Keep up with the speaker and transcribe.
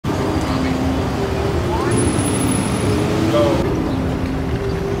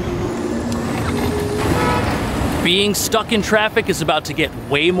being stuck in traffic is about to get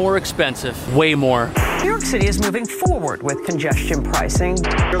way more expensive. Way more. New York City is moving forward with congestion pricing.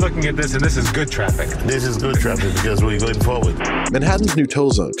 You're looking at this, and this is good traffic. This is good traffic because we're going forward. Manhattan's new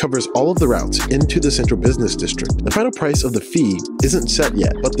toll zone covers all of the routes into the central business district. The final price of the fee isn't set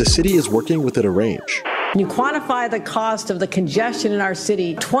yet, but the city is working within a range. You quantify the cost of the congestion in our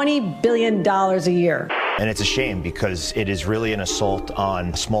city, $20 billion a year. And it's a shame because it is really an assault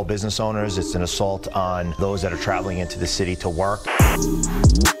on small business owners. It's an assault on those that are traveling into the city to work.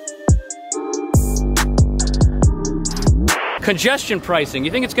 Congestion pricing,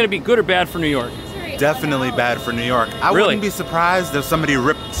 you think it's going to be good or bad for New York? Definitely bad for New York. I wouldn't be surprised if somebody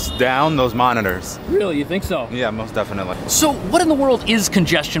rips down those monitors. Really, you think so? Yeah, most definitely. So what in the world is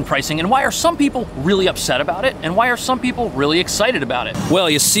congestion pricing, and why are some people really upset about it, and why are some people really excited about it?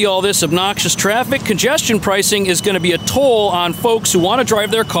 Well, you see all this obnoxious traffic? Congestion pricing is going to be a toll on folks who want to drive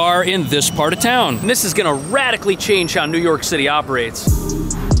their car in this part of town. And this is going to radically change how New York City operates.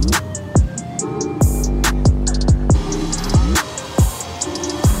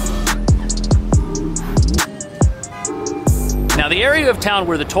 Now, the area of town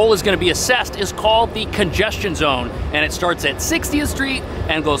where the toll is going to be assessed is called the congestion zone, and it starts at 60th Street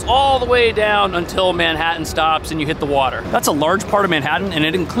and goes all the way down until Manhattan stops and you hit the water. That's a large part of Manhattan, and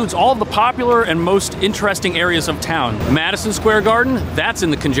it includes all of the popular and most interesting areas of town. Madison Square Garden, that's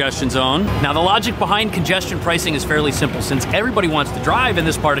in the congestion zone. Now, the logic behind congestion pricing is fairly simple. Since everybody wants to drive in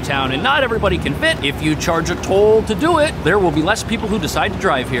this part of town and not everybody can fit, if you charge a toll to do it, there will be less people who decide to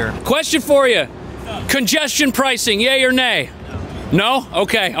drive here. Question for you. Congestion pricing, yay or nay? No?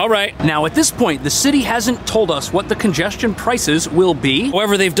 Okay, all right. Now, at this point, the city hasn't told us what the congestion prices will be.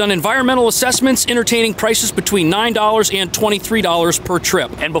 However, they've done environmental assessments entertaining prices between $9 and $23 per trip.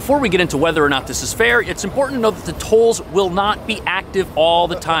 And before we get into whether or not this is fair, it's important to know that the tolls will not be active all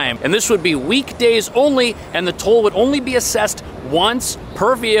the time. And this would be weekdays only, and the toll would only be assessed once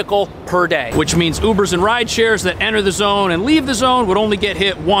per vehicle per day, which means Ubers and ride shares that enter the zone and leave the zone would only get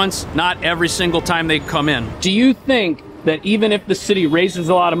hit once, not every single time they come in. Do you think that even if the city raises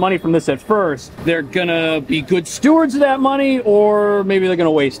a lot of money from this at first, they're gonna be good stewards of that money, or maybe they're gonna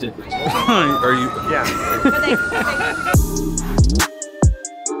waste it? Are you? Yeah.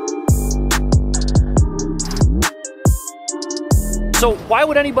 So why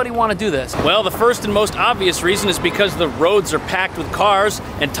would anybody want to do this? Well, the first and most obvious reason is because the roads are packed with cars,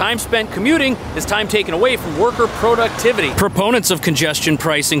 and time spent commuting is time taken away from worker productivity. Proponents of congestion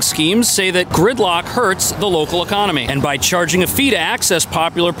pricing schemes say that gridlock hurts the local economy. And by charging a fee to access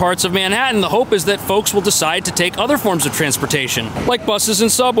popular parts of Manhattan, the hope is that folks will decide to take other forms of transportation, like buses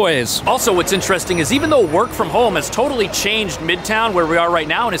and subways. Also, what's interesting is even though work from home has totally changed Midtown, where we are right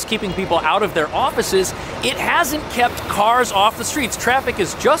now, and is keeping people out of their offices, it hasn't kept cars off the streets. Traffic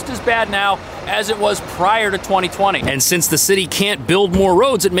is just as bad now as it was prior to 2020. And since the city can't build more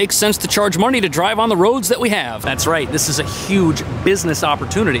roads, it makes sense to charge money to drive on the roads that we have. That's right, this is a huge business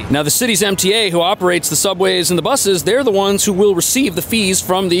opportunity. Now, the city's MTA, who operates the subways and the buses, they're the ones who will receive the fees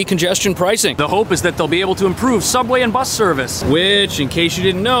from the congestion pricing. The hope is that they'll be able to improve subway and bus service, which, in case you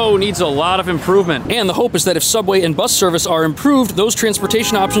didn't know, needs a lot of improvement. And the hope is that if subway and bus service are improved, those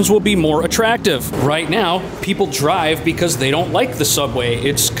transportation options will be more attractive. Right now, people drive because they don't like the subway.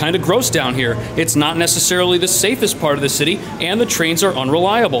 It's kind of gross down here. It's not necessarily the safest part of the city, and the trains are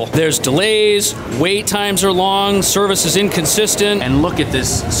unreliable. There's delays, wait times are long, service is inconsistent, and look at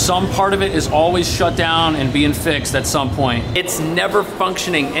this. Some part of it is always shut down and being fixed at some point. It's never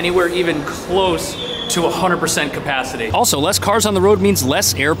functioning anywhere even close to 100% capacity. Also, less cars on the road means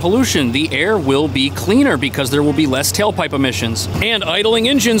less air pollution. The air will be cleaner because there will be less tailpipe emissions. And idling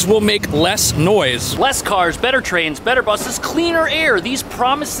engines will make less noise. Less cars, better trains, better buses, cleaner air. These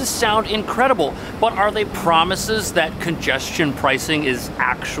promises sound incredible, but are they promises that congestion pricing is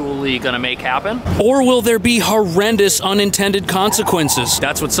actually gonna make happen? Or will there be horrendous unintended consequences?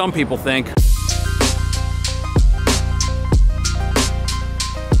 That's what some people think.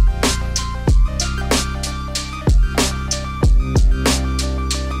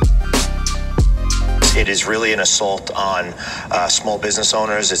 It is really an assault on small business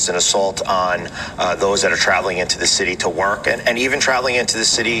owners. It's an assault on those that are traveling into the city to work and even traveling into the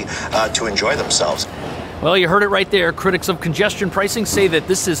city to enjoy themselves. Well, you heard it right there. Critics of congestion pricing say that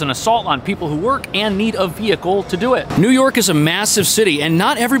this is an assault on people who work and need a vehicle to do it. New York is a massive city, and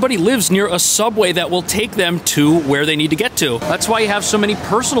not everybody lives near a subway that will take them to where they need to get to. That's why you have so many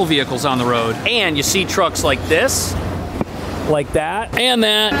personal vehicles on the road. And you see trucks like this, like that, and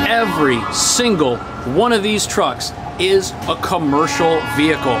that. Every single one of these trucks is a commercial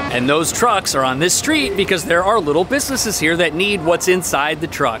vehicle. And those trucks are on this street because there are little businesses here that need what's inside the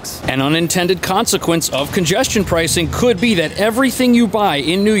trucks. An unintended consequence of congestion pricing could be that everything you buy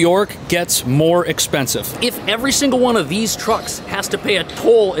in New York gets more expensive. If every single one of these trucks has to pay a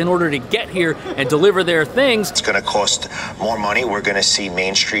toll in order to get here and deliver their things, it's going to cost more money. We're going to see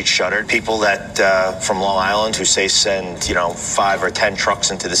Main Street shuttered. People that from Long Island who say send 5 or 10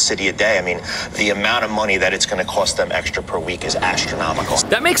 trucks into the city a day. I mean, the amount of money that it's going to cost them extra per week is astronomical.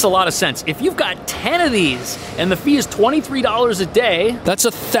 That makes a lot of sense. If you've got 10 of these and the fee is $23 a day, that's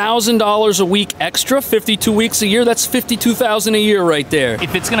 $1,000 a week extra, 52 weeks a year, that's $52,000 a year right there.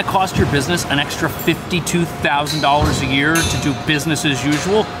 If it's going to cost your business an extra $52,000 a year to do business as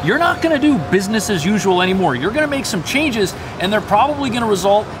usual, you're not going to do business as usual anymore. You're going to make some changes, and they're probably going to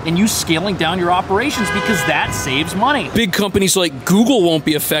result in you scaling down your operations because that saves money. Big companies like Google won't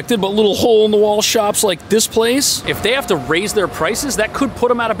be affected, but little hole-in-the-wall shops like this place, if they have to raise their prices, that could put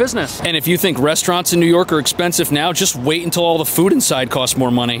them out of business. And if you think restaurants in New York are expensive now, just wait until all the food inside costs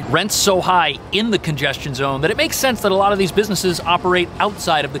more money. Rent's so high in the congestion zone that it makes sense that a lot of these businesses operate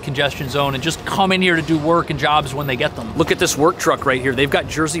outside of the congestion zone and just come in here to do work and jobs when they get them. Look at this work truck right here. They've got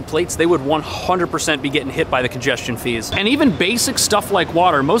Jersey plates. They would 100% be getting hit by the congestion fees. And even basic stuff like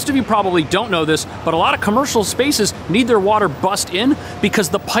water. Most of you probably don't know this, but a lot of commercial spaces need their water bussed in because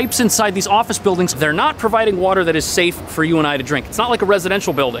the pipes inside these office buildings, they're not providing water that is safe for you and I to drink. It's not like a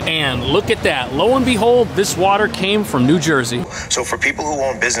residential building. And look at that. Lo and behold, this water came from New Jersey. So for people who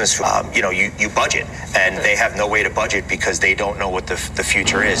own business, you budget, and they have no way to budget because they don't know what the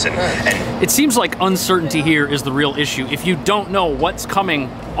future is. And it seems like uncertainty here is the real issue. If you don't know what's coming,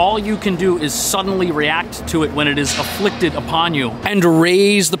 all you can do is suddenly react to it when it is afflicted upon you and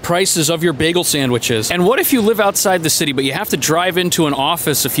raise the prices of your bagel sandwiches. And what if you live outside the city, but you have to drive into an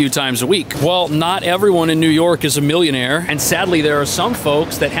office a few times a week? Well, not everyone in New York is a millionaire, and sadly there are some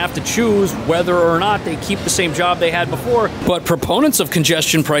folks that have to choose whether or not they keep the same job they had before. But proponents of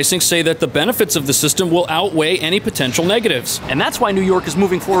congestion pricing say that the benefits of the system will outweigh any potential negatives. And that's why New York is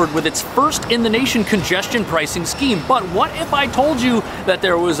moving forward with its first in the nation congestion pricing scheme. But what if I told you that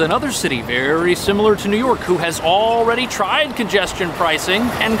there was another city very similar to New York who has already tried congestion pricing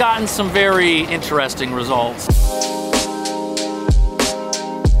and gotten some very interesting results?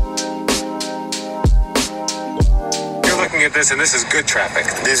 Looking at this, and this is good traffic.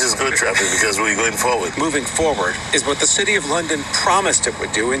 This is good traffic because we're going forward. Moving forward is what the City of London promised it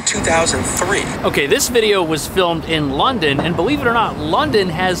would do in 2003. Okay, this video was filmed in London, and believe it or not, London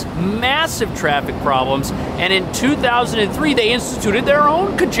has massive traffic problems, and in 2003 they instituted their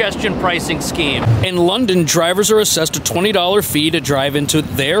own congestion pricing scheme. In London, drivers are assessed a $20 fee to drive into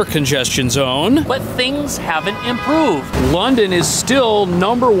their congestion zone, but things haven't improved. London is still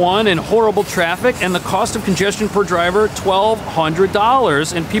 #1 in horrible traffic, and the cost of congestion per driver,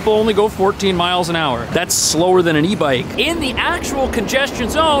 $1,200, and people only go 14 miles an hour. That's slower than an e-bike. In the actual congestion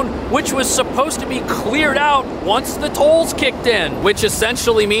zone, which was supposed to be cleared out once the tolls kicked in, which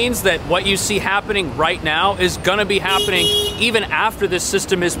essentially means that what you see happening right now is gonna be happening even after this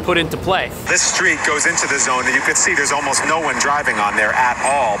system is put into play. This street goes into the zone, and you can see there's almost no one driving on there at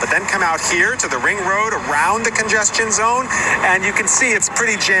all. But then come out here to the ring road around the congestion zone, and you can see it's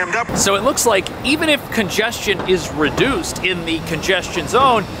pretty jammed up. So it looks like even if congestion is reduced in the congestion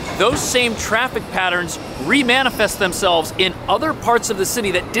zone, those same traffic patterns remanifest themselves in other parts of the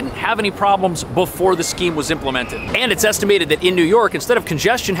city that didn't have any problems before the scheme was implemented. And it's estimated that in New York, instead of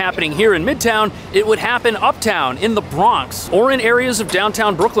congestion happening here in Midtown, it would happen uptown, in the Bronx, or in areas of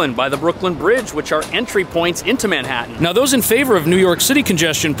downtown Brooklyn by the Brooklyn Bridge, which are entry points into Manhattan. Now, those in favor of New York City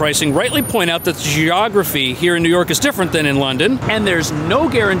congestion pricing rightly point out that the geography here in New York is different than in London, and there's no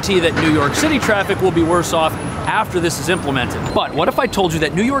guarantee that New York City traffic will be worse off after this is implemented. But what if I told you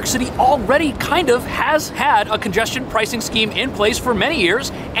that New York City already kind of has had a congestion pricing scheme in place for many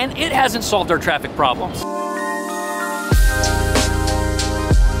years, and it hasn't solved our traffic problems?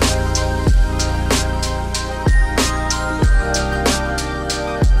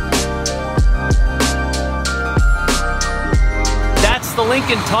 The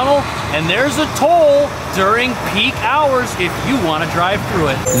Lincoln Tunnel, and there's a toll during peak hours if you want to drive through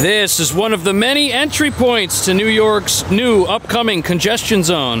it. This is one of the many entry points to New York's new upcoming congestion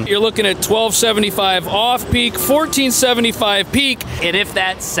zone. You're looking at $12.75 off-peak, $14.75 peak, and if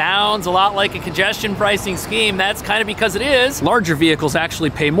that sounds a lot like a congestion pricing scheme, that's kind of because it is. Larger vehicles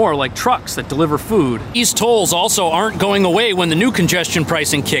actually pay more, like trucks that deliver food. These tolls also aren't going away when the new congestion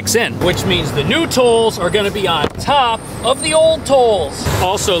pricing kicks in, which means the new tolls are going to be on top of the old tolls.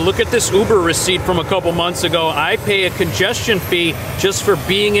 Also, look at this this Uber receipt from a couple months ago. I pay a congestion fee just for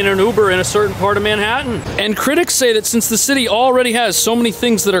being in an Uber in a certain part of Manhattan. And critics say that since the city already has so many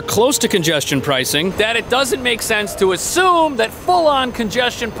things that are close to congestion pricing, that it doesn't make sense to assume that full-on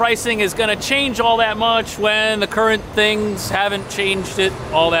congestion pricing is going to change all that much when the current things haven't changed it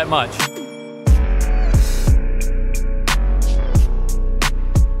all that much.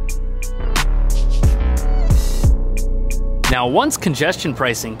 Now, once congestion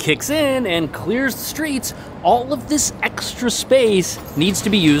pricing kicks in and clears the streets, all of this extra space needs to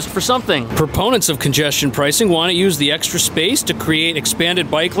be used for something. Proponents of congestion pricing want to use the extra space to create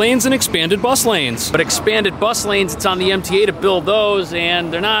expanded bike lanes and expanded bus lanes. But expanded bus lanes, it's on the MTA to build those,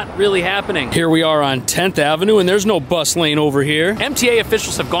 and they're not really happening. Here we are on 10th Avenue, and there's no bus lane over here. MTA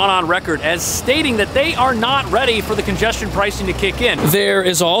officials have gone on record as stating that they are not ready for the congestion pricing to kick in. There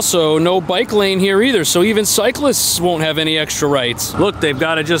is also no bike lane here either, so even cyclists won't have any extra rights. Look, they've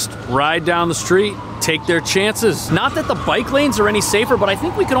got to just ride down the street, take their chances. Not that the bike lanes are any safer, but I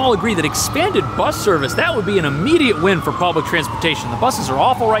think we can all agree that expanded bus service, that would be an immediate win for public transportation. The buses are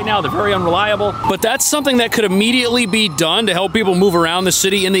awful right now, they're very unreliable, but that's something that could immediately be done to help people move around the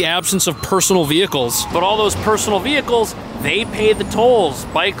city in the absence of personal vehicles. But all those personal vehicles, they pay the tolls.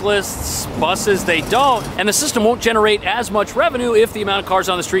 Bikelists, buses, they don't. And the system won't generate as much revenue if the amount of cars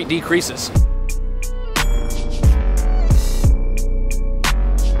on the street decreases.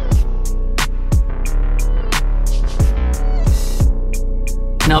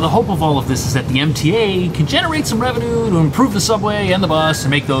 Now, the hope of all of this is that the MTA can generate some revenue to improve the subway and the bus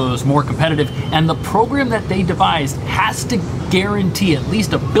and make those more competitive. And the program that they devised has to guarantee at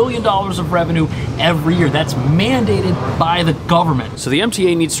least $1 billion of revenue every year. That's mandated by the government. So the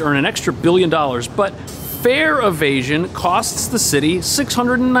MTA needs to earn an extra $1 billion, but fare evasion costs the city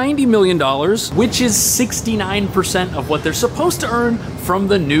 $690 million, which is 69% of what they're supposed to earn from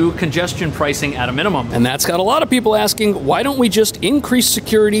the new congestion pricing at a minimum. And that's got a lot of people asking, why don't we just increase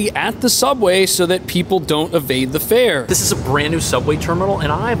security at the subway so that people don't evade the fare? This is a brand new subway terminal,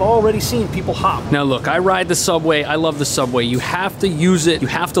 and I've already seen people hop. Now look, I ride the subway, I love the subway. You have to use it, you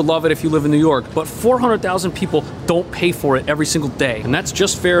have to love it if you live in New York, but 400,000 people don't pay for it every single day. And that's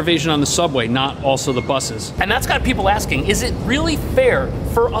just fare evasion on the subway, not also the buses. And that's got people asking, is it really fair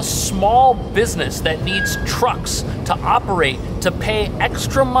for a small business that needs trucks to operate to pay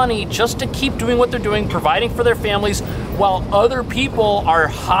extra money just to keep doing what they're doing, providing for their families, while other people are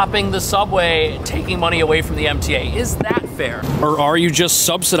hopping the subway, taking money away from the MTA? Is that fair? Or are you just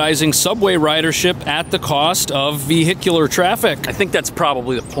subsidizing subway ridership at the cost of vehicular traffic? I think that's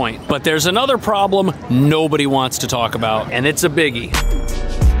probably the point. But there's another problem nobody wants to talk about, and it's a biggie.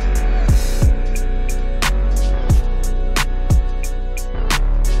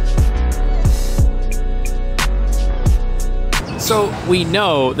 So we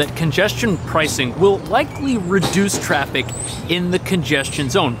know that congestion pricing will likely reduce traffic in the congestion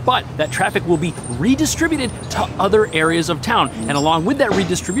zone, but that traffic will be redistributed to other areas of town. And along with that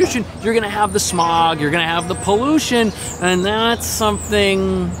redistribution, you're gonna have the smog, you're gonna have the pollution, and that's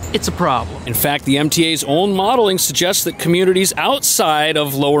something, it's a problem. In fact, the MTA's own modeling suggests that communities outside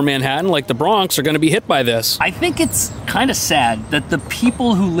of lower Manhattan, like the Bronx, are gonna be hit by this. I think it's kind of sad that the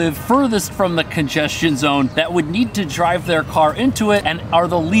people who live furthest from the congestion zone that would need to drive their car into it and are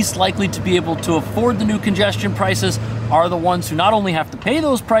the least likely to be able to afford the new congestion prices are the ones who not only have to pay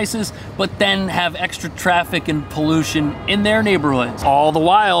those prices, but then have extra traffic and pollution in their neighborhoods. All the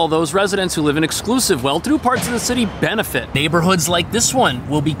while, those residents who live in exclusive, well-to-do parts of the city benefit. Neighborhoods like this one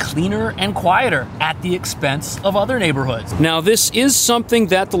will be cleaner and quieter at the expense of other neighborhoods. Now, this is something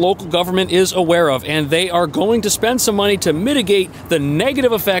that the local government is aware of, and they are going to spend some money to mitigate the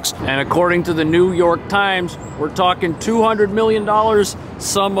negative effects. And according to the New York Times, we're talking $200 million,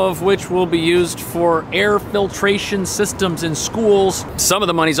 some of which will be used for air filtration systems in schools. Some of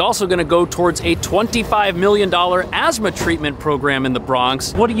the money's also going to go towards a $25 million asthma treatment program in the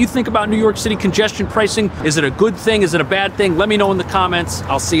Bronx. What do you think about New York City congestion pricing? Is it a good thing? Is it a bad thing? Let me know in the comments.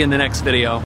 I'll see you in the next video.